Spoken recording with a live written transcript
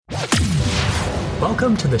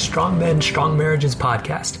Welcome to the Strong Men, Strong Marriages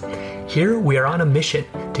podcast. Here we are on a mission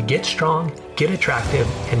to get strong, get attractive,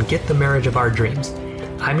 and get the marriage of our dreams.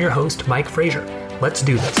 I'm your host, Mike Frazier. Let's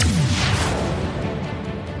do this.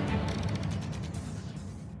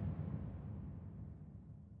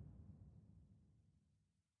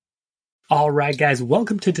 All right, guys,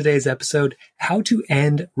 welcome to today's episode, How to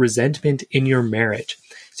End Resentment in Your Marriage.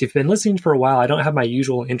 So if you've been listening for a while, I don't have my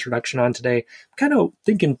usual introduction on today. I'm kind of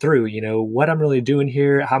thinking through, what I'm really doing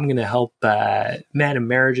here, how I'm going to help men and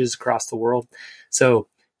marriages across the world. So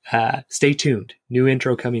stay tuned. New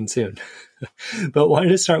intro coming soon. But wanted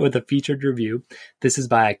to start with a featured review. This is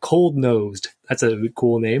by Cold Nosed. That's a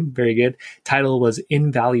cool name. Very good. Title was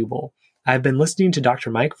Invaluable. I've been listening to Dr.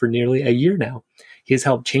 Mike for nearly a year now. He has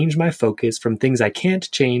helped change my focus from things I can't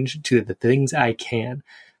change to the things I can.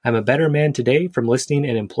 I'm a better man today from listening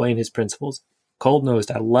and employing his principles. Cold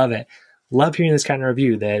Nosed, I love it. Love hearing this kind of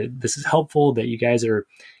review, that this is helpful, that you guys are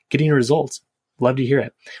getting results. Love to hear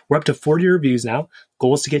it. We're up to 40 reviews now.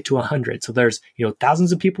 Goal is to get to 100. So there's,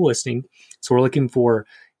 thousands of people listening. So we're looking for,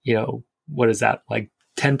 what is that? Like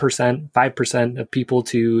 10%, 5% of people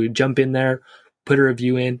to jump in there, put a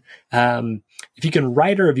review in. If you can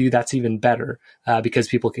write a review, that's even better because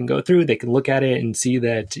people can go through, they can look at it and see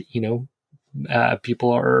that,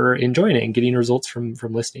 people are enjoying it and getting results from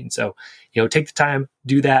listening. So, take the time,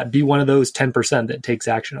 do that, be one of those 10% that takes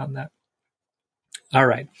action on that. All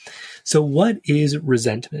right. So what is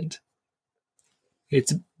resentment?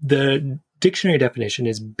 It's the dictionary definition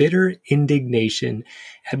is bitter indignation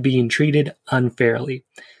at being treated unfairly.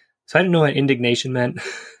 So I didn't know what indignation meant.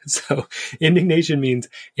 So indignation means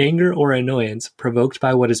anger or annoyance provoked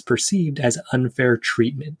by what is perceived as unfair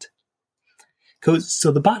treatment.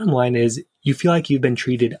 So the bottom line is you feel like you've been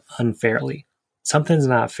treated unfairly. Something's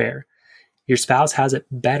not fair. Your spouse has it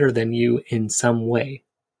better than you in some way.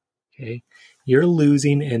 Okay. You're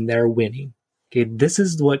losing and they're winning. Okay. This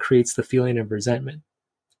is what creates the feeling of resentment.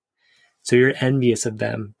 So you're envious of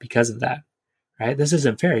them because of that, right? This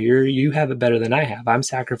isn't fair. You have it better than I have. I'm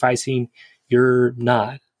sacrificing. You're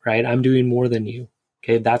not, right? I'm doing more than you.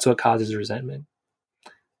 Okay. That's what causes resentment.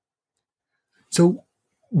 So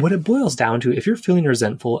what it boils down to, if you're feeling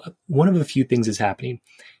resentful, one of a few things is happening.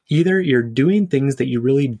 Either you're doing things that you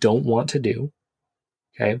really don't want to do.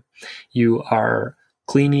 Okay. You are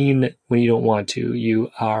cleaning when you don't want to.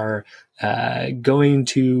 You are going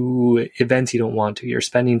to events you don't want to. You're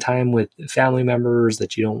spending time with family members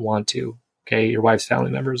that you don't want to. Okay. Your wife's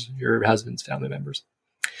family members, your husband's family members.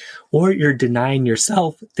 Or you're denying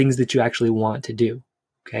yourself things that you actually want to do.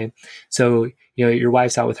 Okay. So, your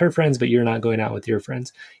wife's out with her friends, but you're not going out with your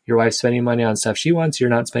friends. Your wife's spending money on stuff she wants. You're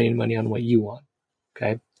not spending money on what you want.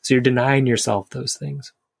 Okay. So you're denying yourself those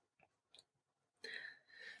things.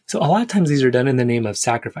 So a lot of times these are done in the name of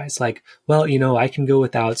sacrifice. Like, well, I can go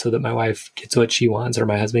without so that my wife gets what she wants or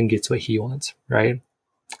my husband gets what he wants. Right.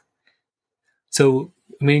 So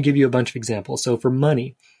I'm going to give you a bunch of examples. So for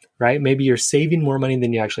money, right? Maybe you're saving more money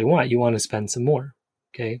than you actually want. You want to spend some more.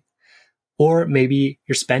 Okay. Or maybe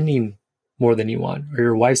you're spending more than you want, or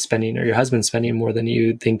your wife's spending, or your husband's spending more than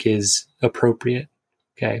you think is appropriate.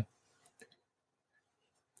 Okay.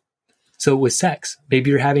 So with sex, maybe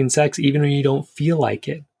you're having sex even when you don't feel like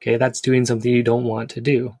it. Okay. That's doing something you don't want to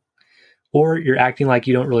do. Or you're acting like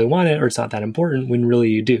you don't really want it, or it's not that important when really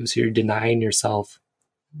you do. So you're denying yourself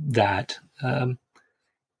that,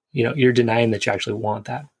 you're denying that you actually want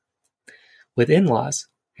that. With in-laws,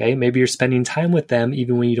 okay, maybe you're spending time with them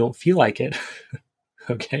even when you don't feel like it.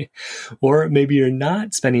 Okay. Or maybe you're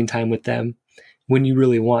not spending time with them when you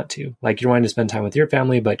really want to. Like you're wanting to spend time with your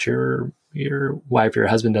family, but your wife or your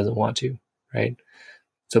husband doesn't want to, right?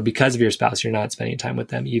 So because of your spouse, you're not spending time with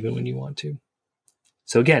them even when you want to.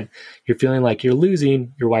 So again, you're feeling like you're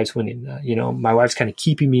losing, your wife's winning. My wife's kind of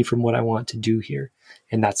keeping me from what I want to do here,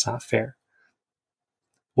 and that's not fair.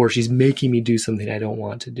 Or she's making me do something I don't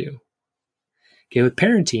want to do. Okay, with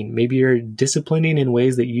parenting, maybe you're disciplining in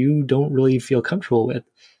ways that you don't really feel comfortable with,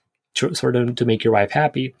 sort of to make your wife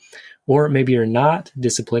happy. Or maybe you're not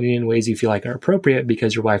disciplining in ways you feel like are appropriate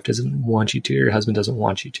because your wife doesn't want you to, or your husband doesn't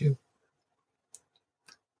want you to.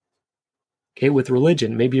 Okay, with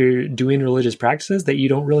religion, maybe you're doing religious practices that you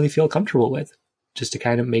don't really feel comfortable with, just to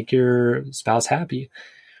kind of make your spouse happy.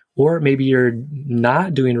 Or maybe you're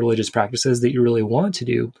not doing religious practices that you really want to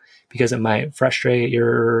do because it might frustrate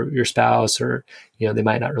your spouse, or they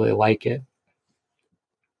might not really like it.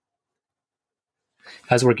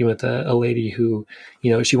 I was working with a lady who,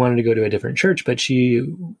 she wanted to go to a different church, but she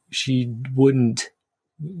wouldn't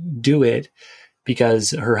do it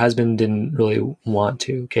because her husband didn't really want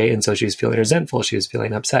to. Okay. And so she was feeling resentful. She was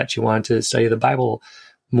feeling upset. She wanted to study the Bible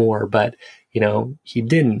more, but, he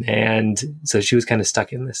didn't. And so she was kind of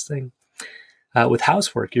stuck in this thing. With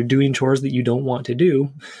housework, you're doing chores that you don't want to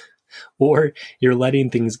do, or you're letting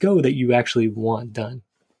things go that you actually want done.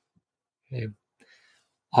 Okay.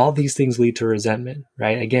 All these things lead to resentment,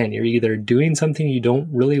 right? Again, you're either doing something you don't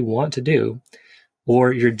really want to do,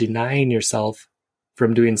 or you're denying yourself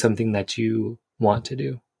from doing something that you want to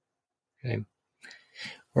do. Okay.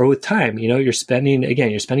 Or with time, you're spending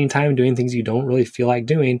time doing things you don't really feel like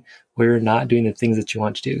doing, or you're not doing the things that you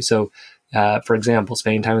want to do. So, for example,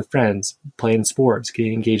 spending time with friends, playing sports,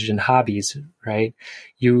 getting engaged in hobbies, right?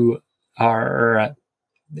 You are,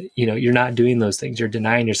 you're not doing those things. You're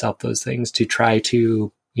denying yourself those things to try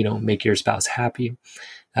to, make your spouse happy,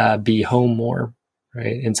 be home more,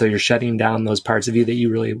 right? And so you're shutting down those parts of you that you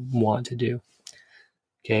really want to do.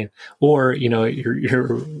 Okay. Or,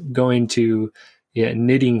 you're going to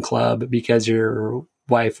knitting club because your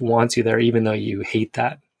wife wants you there, even though you hate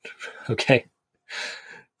that. Okay.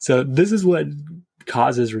 So this is what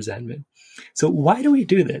causes resentment. So why do we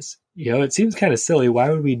do this? It seems kind of silly. Why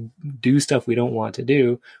would we do stuff we don't want to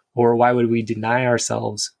do? Or why would we deny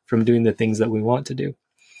ourselves from doing the things that we want to do?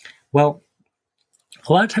 Well,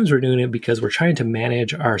 a lot of times we're doing it because we're trying to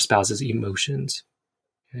manage our spouse's emotions.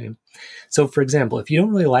 Okay. So for example, if you don't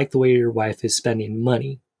really like the way your wife is spending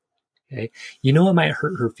money, okay, it might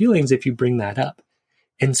hurt her feelings if you bring that up.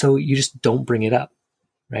 And so you just don't bring it up,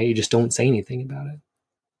 right? You just don't say anything about it.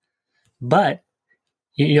 But,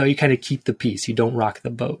 you kind of keep the peace. You don't rock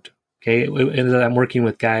the boat. Okay. And I'm working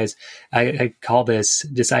with guys. I call this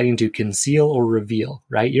deciding to conceal or reveal,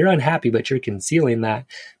 right? You're unhappy, but you're concealing that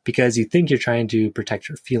because you think you're trying to protect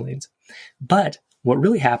your feelings. But what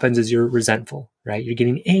really happens is you're resentful, right? You're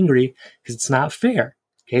getting angry because it's not fair.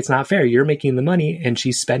 Okay. It's not fair. You're making the money and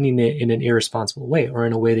she's spending it in an irresponsible way or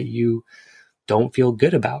in a way that you don't feel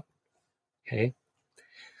good about. Okay.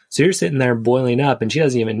 So you're sitting there boiling up and she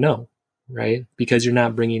doesn't even know, right? Because you're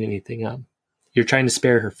not bringing anything up. You're trying to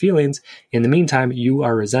spare her feelings. In the meantime, you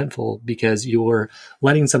are resentful because you're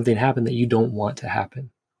letting something happen that you don't want to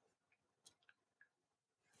happen.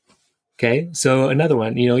 Okay, so another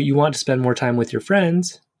one, you want to spend more time with your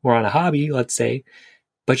friends or on a hobby, let's say,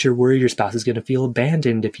 but you're worried your spouse is going to feel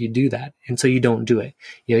abandoned if you do that. And so you don't do it.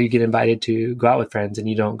 You get invited to go out with friends and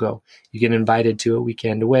you don't go. You get invited to a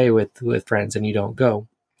weekend away with friends and you don't go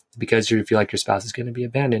because you feel like your spouse is going to be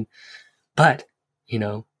abandoned. But,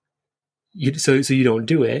 so you don't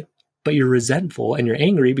do it, but you're resentful and you're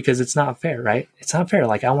angry because it's not fair, right? It's not fair.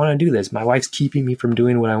 Like, I want to do this. My wife's keeping me from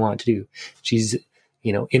doing what I want to do. She's,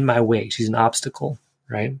 in my way. She's an obstacle,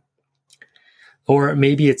 right? Or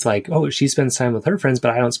maybe it's like, oh, she spends time with her friends,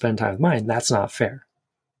 but I don't spend time with mine. That's not fair.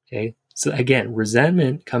 Okay. So again,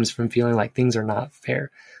 resentment comes from feeling like things are not fair,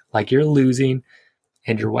 like you're losing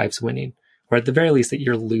and your wife's winning, or at the very least that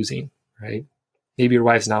you're losing, right? Maybe your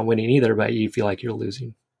wife's not winning either, but you feel like you're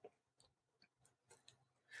losing.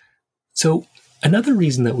 So another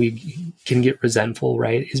reason that we can get resentful,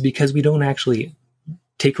 right, is because we don't actually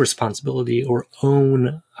take responsibility or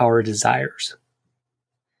own our desires.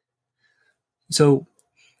 So,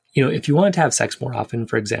 if you want to have sex more often,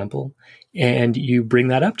 for example, and you bring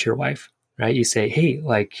that up to your wife, right? You say, hey,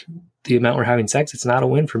 like the amount we're having sex, it's not a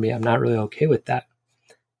win for me. I'm not really okay with that.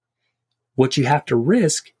 What you have to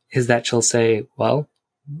risk is that she'll say, well,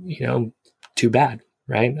 too bad,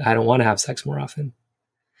 right? I don't want to have sex more often.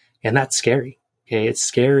 And that's scary. Okay. It's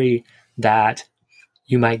scary that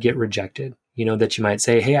you might get rejected, that you might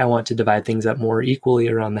say, hey, I want to divide things up more equally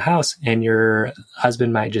around the house. And your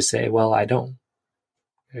husband might just say, well, I don't.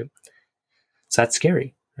 Okay. So that's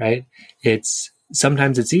scary, right?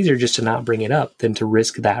 Sometimes it's easier just to not bring it up than to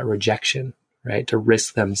risk that rejection, right? To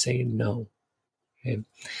risk them saying no. Okay.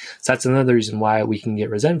 So that's another reason why we can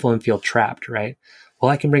get resentful and feel trapped, right?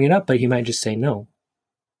 Well, I can bring it up, but he might just say no.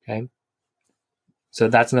 Okay. So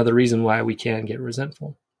that's another reason why we can get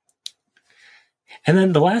resentful. And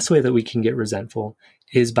then the last way that we can get resentful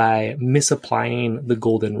is by misapplying the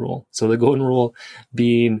golden rule. So the golden rule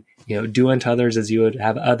being, do unto others as you would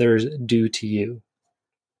have others do to you.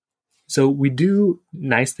 So we do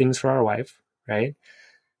nice things for our wife, right?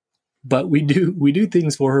 But we do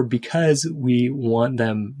things for her because we want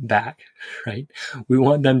them back, right? We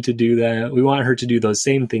want them to do that. We want her to do those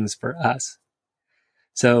same things for us.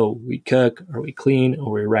 So we cook or we clean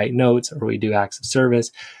or we write notes or we do acts of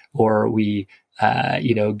service or we,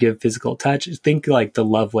 give physical touch. Think like the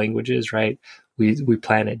love languages, right? We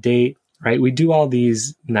plan a date, right? We do all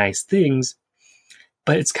these nice things,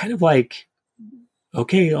 but it's kind of like,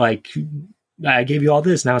 okay, like I gave you all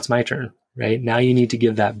this. Now it's my turn, right? Now you need to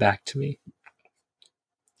give that back to me.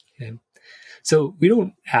 Okay. So we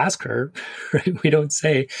don't ask her, right? We don't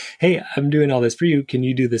say, hey, I'm doing all this for you. Can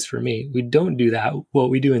you do this for me? We don't do that. What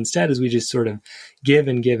we do instead is we just sort of give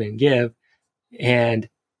and give and give. And,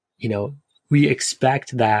 we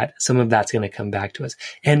expect that some of that's going to come back to us.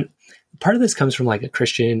 And part of this comes from like a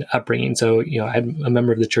Christian upbringing. So, I'm a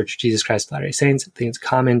member of the Church of Jesus Christ of Latter-day Saints. I think it's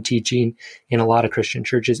common teaching in a lot of Christian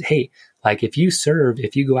churches. Hey, like if you serve,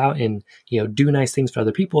 if you go out and, do nice things for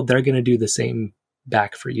other people, they're going to do the same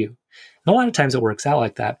back for you. And a lot of times it works out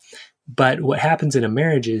like that. But what happens in a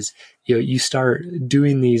marriage is, you start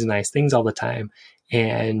doing these nice things all the time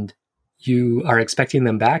and you are expecting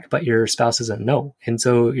them back, but your spouse doesn't know. And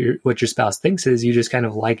so what your spouse thinks is you just kind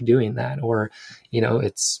of like doing that, or,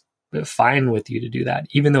 it's fine with you to do that,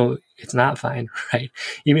 even though it's not fine, right?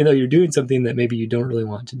 Even though you're doing something that maybe you don't really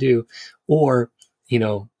want to do, or,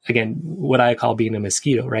 again, what I call being a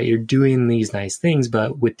mosquito, right? You're doing these nice things,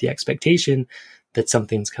 but with the expectation that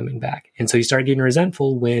something's coming back. And so you start getting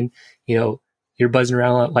resentful when, you're buzzing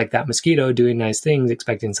around like that mosquito doing nice things,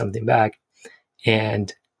 expecting something back.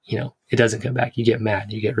 And, it doesn't come back. You get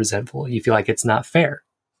mad, you get resentful. You feel like it's not fair.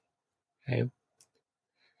 Okay.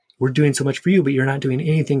 We're doing so much for you, but you're not doing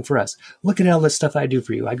anything for us. Look at all this stuff I do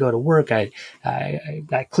for you. I go to work. I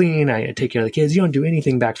clean. I take care of the kids. You don't do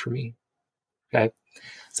anything back for me. Okay.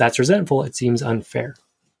 So that's resentful. It seems unfair.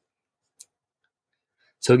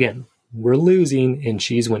 So again, we're losing and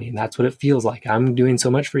she's winning. That's what it feels like. I'm doing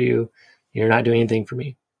so much for you. You're not doing anything for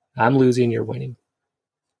me. I'm losing. You're winning.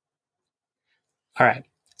 All right.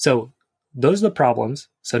 So those are the problems.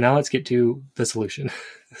 So now let's get to the solution.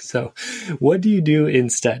 So what do you do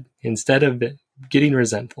instead of getting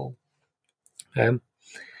resentful? Okay.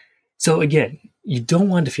 So again, you don't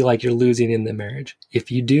want to feel like you're losing in the marriage. If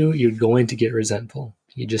you do, you're going to get resentful.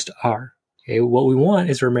 You just are. Okay. What we want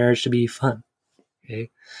is for marriage to be fun. Okay.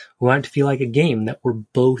 We want it to feel like a game that we're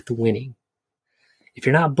both winning. If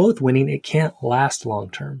you're not both winning, it can't last long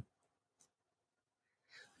term.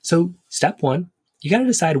 So step one, you got to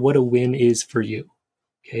decide what a win is for you.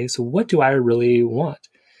 Okay, so what do I really want?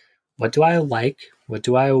 What do I like? What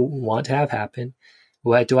do I want to have happen?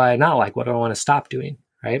 What do I not like? What do I want to stop doing,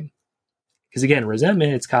 right? Because again,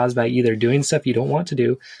 resentment is caused by either doing stuff you don't want to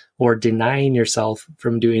do or denying yourself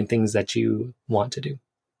from doing things that you want to do.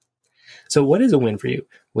 So what is a win for you?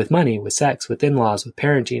 With money, with sex, with in-laws, with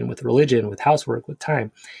parenting, with religion, with housework, with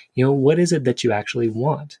time? What is it that you actually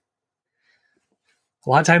want? A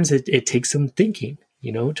lot of times it takes some thinking,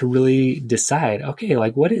 to really decide, okay,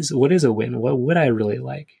 like what is a win? What would I really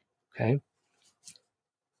like? Okay.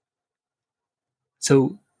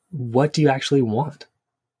 So what do you actually want?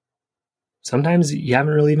 Sometimes you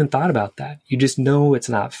haven't really even thought about that. You just know it's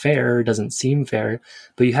not fair, it doesn't seem fair,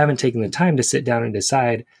 but you haven't taken the time to sit down and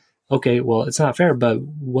decide, okay, well, it's not fair, but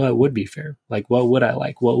what would be fair? Like, what would I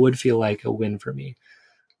like? What would feel like a win for me?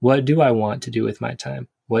 What do I want to do with my time?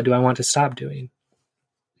 What do I want to stop doing?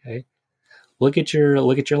 Okay. Look at your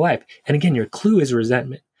life. And again, your clue is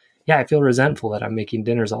resentment. Yeah, I feel resentful that I'm making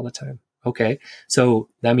dinners all the time. Okay. So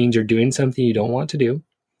that means you're doing something you don't want to do,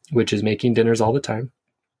 which is making dinners all the time.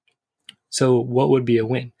 So what would be a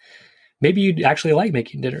win? Maybe you'd actually like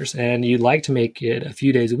making dinners and you'd like to make it a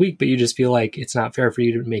few days a week, but you just feel like it's not fair for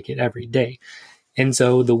you to make it every day. And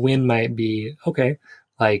so the win might be, okay,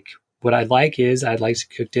 like what I'd like is I'd like to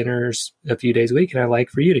cook dinners a few days a week, and I'd like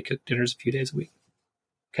for you to cook dinners a few days a week.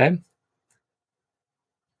 Okay.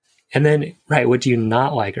 And then, right, what do you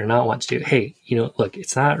not like or not want to do? Hey, look,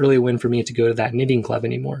 it's not really a win for me to go to that knitting club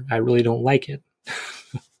anymore. I really don't like it.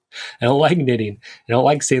 I don't like knitting. I don't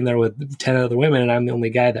like sitting there with 10 other women and I'm the only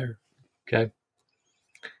guy there. Okay.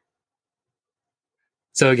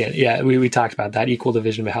 So again, yeah, we talked about that equal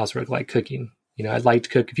division of housework, like cooking. I'd like to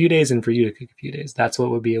cook a few days and for you to cook a few days. That's what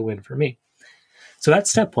would be a win for me. So that's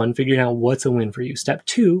step one, figuring out what's a win for you. Step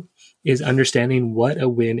two is understanding what a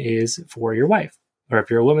win is for your wife, or if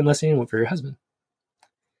you're a woman listening, what for your husband.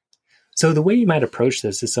 So the way you might approach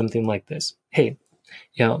this is something like this. Hey,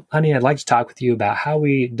 honey, I'd like to talk with you about how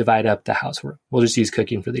we divide up the housework. We'll just use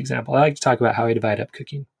cooking for the example. I like to talk about how we divide up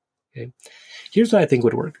cooking. Okay. Here's what I think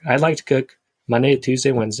would work. I'd like to cook Monday,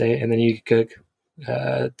 Tuesday, Wednesday, and then you could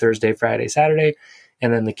cook Thursday, Friday, Saturday,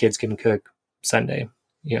 and then the kids can cook Sunday,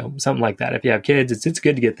 something like that. If you have kids, it's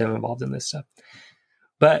good to get them involved in this stuff.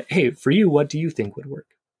 But hey, for you, what do you think would work?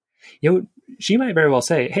 She might very well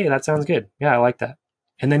say, hey, that sounds good. Yeah, I like that.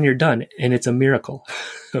 And then you're done. And it's a miracle.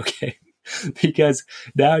 Okay. Because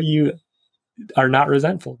now you are not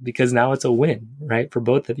resentful, because now it's a win, right? For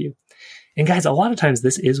both of you. And guys, a lot of times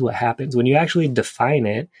this is what happens when you actually define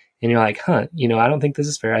it and you're like, I don't think this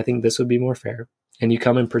is fair. I think this would be more fair. And you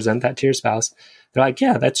come and present that to your spouse. They're like,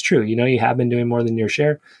 yeah, that's true. You have been doing more than your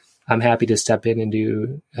share. I'm happy to step in and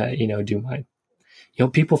do mine.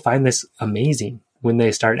 People find this amazing when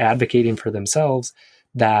they start advocating for themselves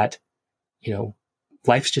that,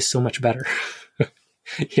 life's just so much better.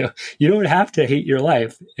 You don't have to hate your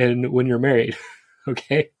life and when you're married.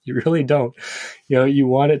 Okay. You really don't, you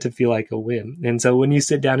want it to feel like a win. And so when you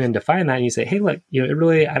sit down and define that and you say, hey, look,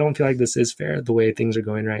 I don't feel like this is fair the way things are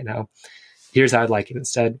going right now. Here's how I'd like it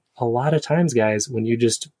instead. A lot of times, guys, when you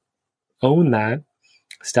just own that,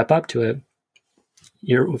 step up to it,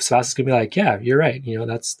 your spouse is going to be like, yeah, you're right.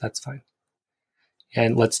 That's fine.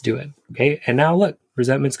 And let's do it. Okay. And now look,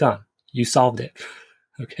 resentment's gone. You solved it.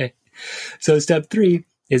 Okay. So step 3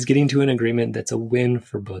 is getting to an agreement that's a win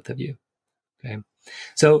for both of you. Okay.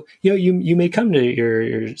 So, you may come to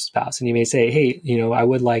your spouse and you may say, hey, I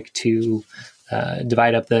would like to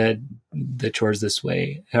divide up the chores this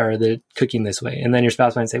way or the cooking this way. And then your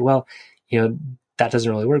spouse might say, well, that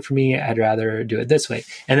doesn't really work for me. I'd rather do it this way.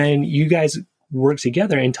 And then you guys work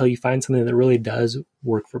together until you find something that really does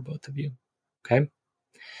work for both of you. Okay.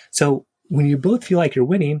 So when you both feel like you're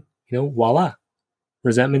winning, voila,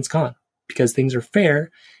 resentment's gone because things are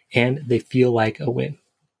fair and they feel like a win.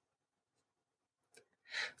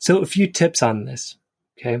 So a few tips on this.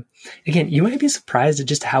 Okay. Again, you might be surprised at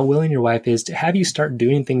just how willing your wife is to have you start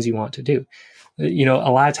doing things you want to do. A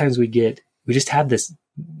lot of times we just have this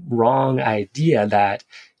wrong idea that,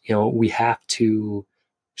 we have to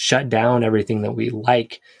shut down everything that we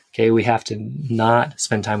like. Okay. We have to not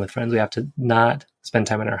spend time with friends. We have to not spend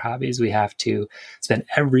time on our hobbies. We have to spend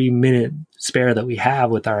every minute spare that we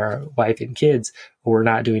have with our wife and kids, or we're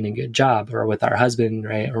not doing a good job, or with our husband,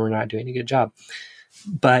 right? Or we're not doing a good job.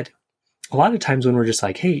 But a lot of times when we're just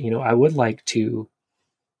like, hey, I would like to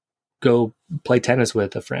go play tennis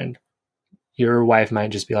with a friend, your wife might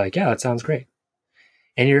just be like, yeah, that sounds great.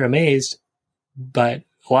 And you're amazed, but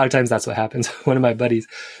a lot of times that's what happens. One of my buddies,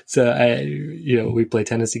 so we play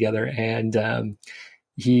tennis together, and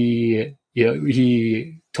he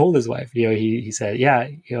told his wife, he said, yeah,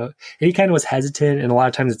 and he kind of was hesitant. And a lot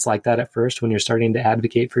of times it's like that at first when you're starting to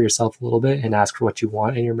advocate for yourself a little bit and ask for what you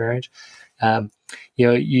want in your marriage.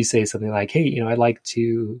 You say something like, hey, I'd like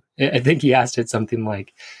to, I think he asked it something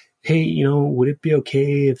like, hey, would it be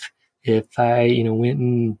okay if I, went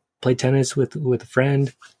and played tennis with a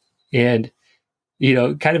friend? And,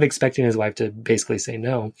 kind of expecting his wife to basically say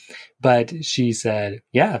no, but she said,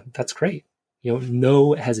 yeah, that's great.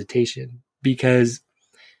 No hesitation, because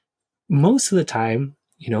most of the time,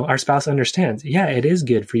 our spouse understands, yeah, it is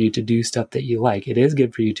good for you to do stuff that you like. It is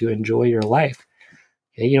good for you to enjoy your life.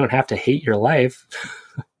 Okay? You don't have to hate your life.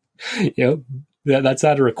 That's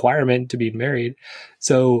not a requirement to be married.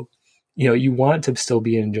 So, you want to still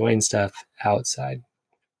be enjoying stuff outside.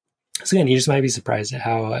 So again, you just might be surprised at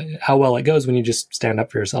how well it goes when you just stand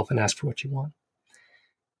up for yourself and ask for what you want.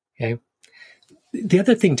 Okay. The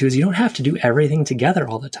other thing too is you don't have to do everything together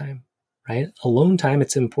all the time, right? Alone time,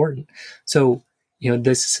 it's important. So,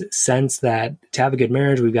 this sense that to have a good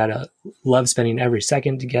marriage, we've got to love spending every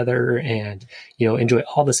second together and, enjoy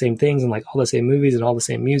all the same things and like all the same movies and all the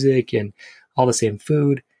same music and all the same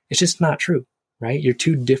food. It's just not true, right? You're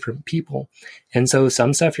two different people. And so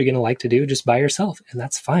some stuff you're going to like to do just by yourself, and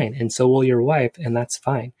that's fine. And so will your wife, and that's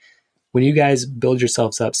fine. When you guys build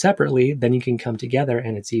yourselves up separately, then you can come together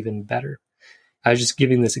and it's even better. I was just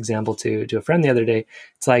giving this example to a friend the other day.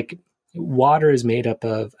 It's like water is made up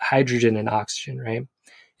of hydrogen and oxygen, right?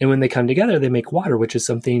 And when they come together, they make water, which is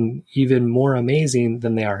something even more amazing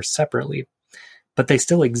than they are separately. But they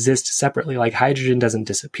still exist separately. Like hydrogen doesn't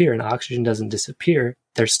disappear and oxygen doesn't disappear.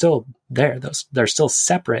 They're still there. They're still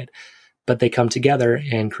separate, but they come together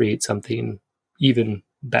and create something even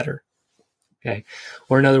better. Okay.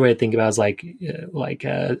 Or another way to think about it is like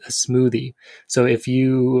a smoothie. So if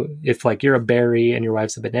you're a berry and your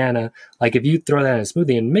wife's a banana, like if you throw that in a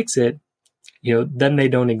smoothie and mix it, then they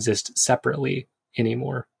don't exist separately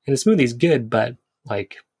anymore. And a smoothie is good, but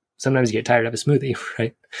like sometimes you get tired of a smoothie,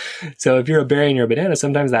 right? So if you're a berry and you're a banana,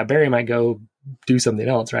 sometimes that berry might go do something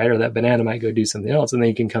else, right? Or that banana might go do something else. And then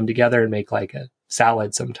you can come together and make like a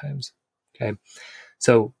salad sometimes. Okay.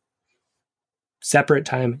 So separate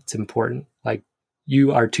time, it's important. Like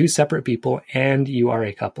you are two separate people and you are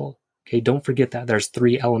a couple. Okay. Don't forget that there's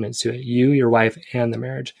 3 elements to it. You, your wife, and the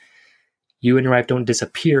marriage. You and your wife don't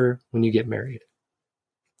disappear when you get married.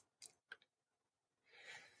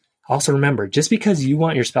 Also remember, just because you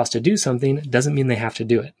want your spouse to do something doesn't mean they have to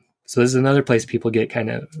do it. So this is another place people get kind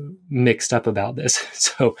of mixed up about this.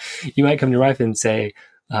 So you might come to your wife and say,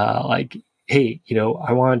 hey,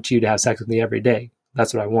 I want you to have sex with me every day.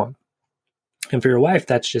 That's what I want. And for your wife,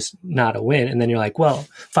 that's just not a win. And then you're like, well,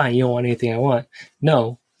 fine, you don't want anything I want.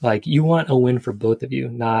 No, Like you want a win for both of you,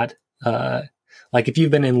 not like if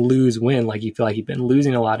you've been in lose-win, like you feel like you've been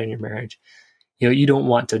losing a lot in your marriage, you don't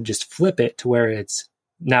want to just flip it to where it's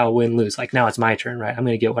now win-lose. Like now it's my turn, right? I'm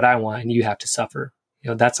going to get what I want and you have to suffer.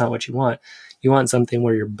 That's not what you want. You want something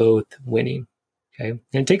where you're both winning. Okay. And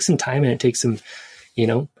it takes some time and it takes some,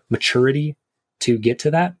 maturity to get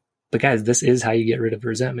to that. But guys, this is how you get rid of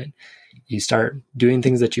resentment. You start doing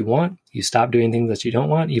things that you want. You stop doing things that you don't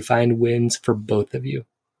want. You find wins for both of you.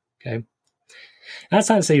 Okay. And that's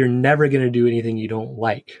not to say you're never going to do anything you don't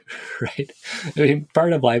like, right? I mean,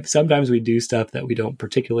 part of life, sometimes we do stuff that we don't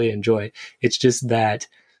particularly enjoy. It's just that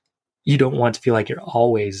you don't want to feel like you're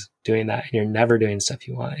always doing that and you're never doing stuff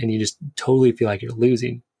you want. And you just totally feel like you're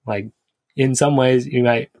losing. Like in some ways,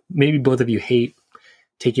 maybe both of you hate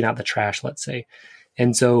taking out the trash, let's say.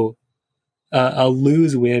 And so a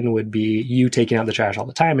lose-win would be you taking out the trash all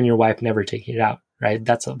the time and your wife never taking it out, right?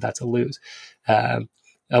 That's a lose.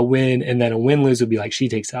 A win, and then a win-lose would be like she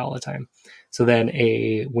takes it all the time. So then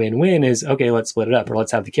a win-win is, okay, let's split it up or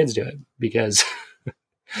let's have the kids do it because,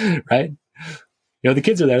 right? The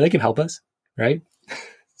kids are there, they can help us, right?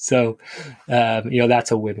 So,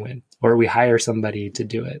 that's a win-win. Or we hire somebody to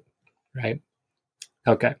do it, right?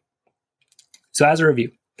 Okay. So as a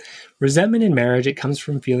review, resentment in marriage, it comes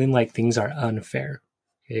from feeling like things are unfair,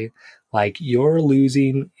 okay? Like you're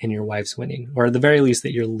losing and your wife's winning, or at the very least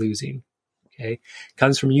that you're losing, okay? It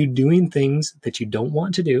comes from you doing things that you don't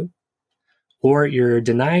want to do, or you're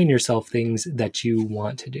denying yourself things that you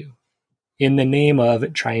want to do in the name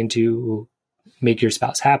of trying to make your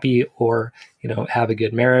spouse happy or, have a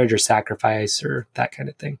good marriage or sacrifice or that kind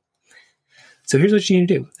of thing. So here's what you need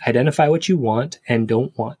to do. Identify what you want and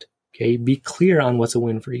don't want. Okay. Be clear on what's a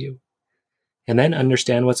win for you. And then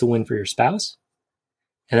understand what's a win for your spouse.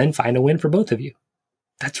 And then find a win for both of you.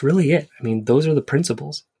 That's really it. I mean, those are the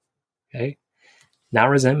principles. Okay. Now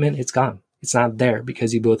resentment, it's gone. It's not there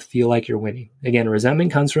because you both feel like you're winning. Again,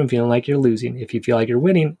 resentment comes from feeling like you're losing. If you feel like you're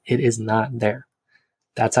winning, it is not there.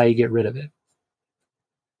 That's how you get rid of it.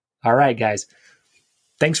 All right, guys.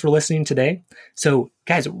 Thanks for listening today. So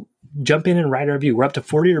guys, jump in and write a review. We're up to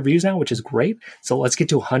 40 reviews now, which is great. So let's get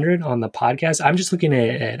to 100 on the podcast. I'm just looking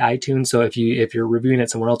at iTunes. So if you're reviewing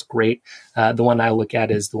it somewhere else, great. The one I look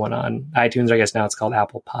at is the one on iTunes, or I guess now it's called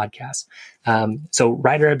Apple Podcasts. So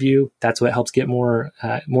write a review. That's what helps get more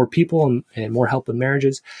people and more help with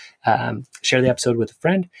marriages. Share the episode with a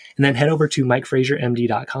friend, and then head over to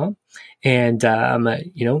MikeFrazierMD.com. And,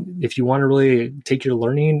 if you want to really take your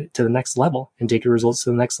learning to the next level and take your results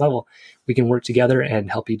to the next level, we can work together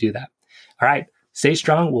and help you do that. All right. Stay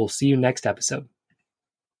strong. We'll see you next episode.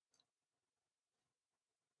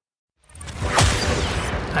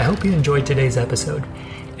 I hope you enjoyed today's episode.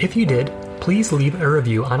 If you did, please leave a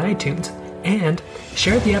review on iTunes and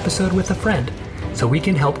share the episode with a friend so we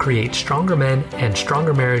can help create stronger men and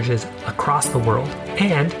stronger marriages across the world.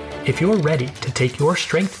 And if you're ready to take your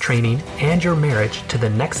strength training and your marriage to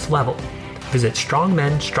the next level, visit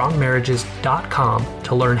strongmenstrongmarriages.com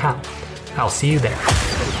to learn how. I'll see you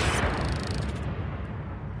there.